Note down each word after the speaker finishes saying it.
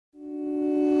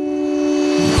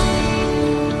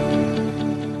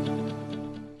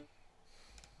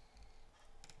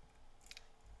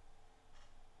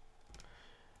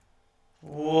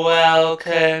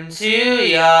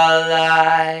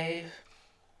alive.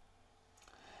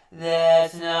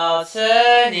 There's no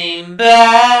turning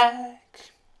back,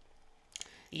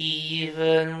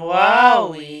 even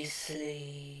while we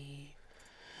sleep.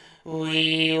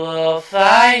 We will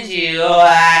find you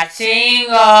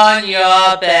acting on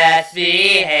your best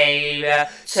behavior.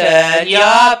 Turn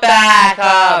your back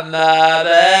on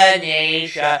Mother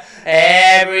Nature.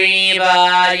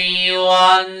 Everybody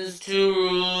wants to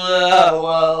rule the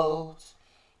world.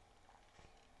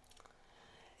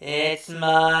 It's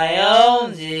my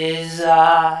own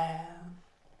desire.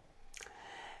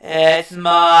 It's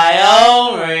my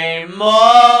own remorse.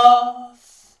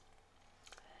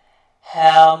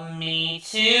 Help me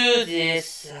to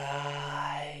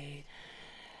decide.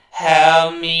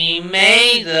 Help me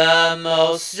make the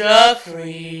most of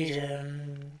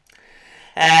freedom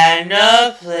and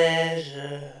of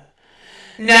pleasure.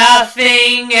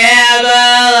 Nothing ever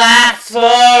lasts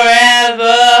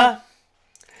forever.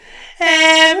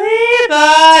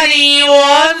 Everybody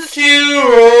wants to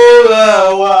rule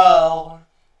the world.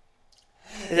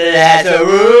 There's a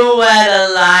room where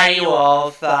the light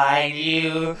won't find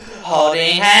you,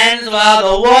 holding hands while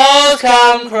the walls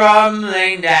come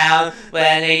crumbling down.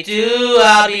 When they do,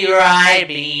 I'll be right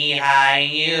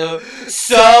behind you.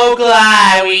 So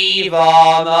glad we've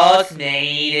almost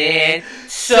made it.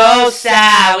 So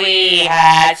sad we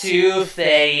had to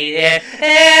fade it.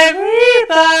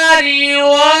 Everybody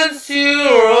wants to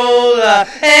rule the.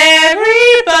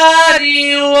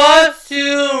 Everybody wants to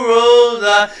rule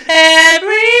the.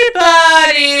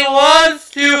 Everybody wants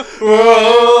to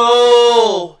rule.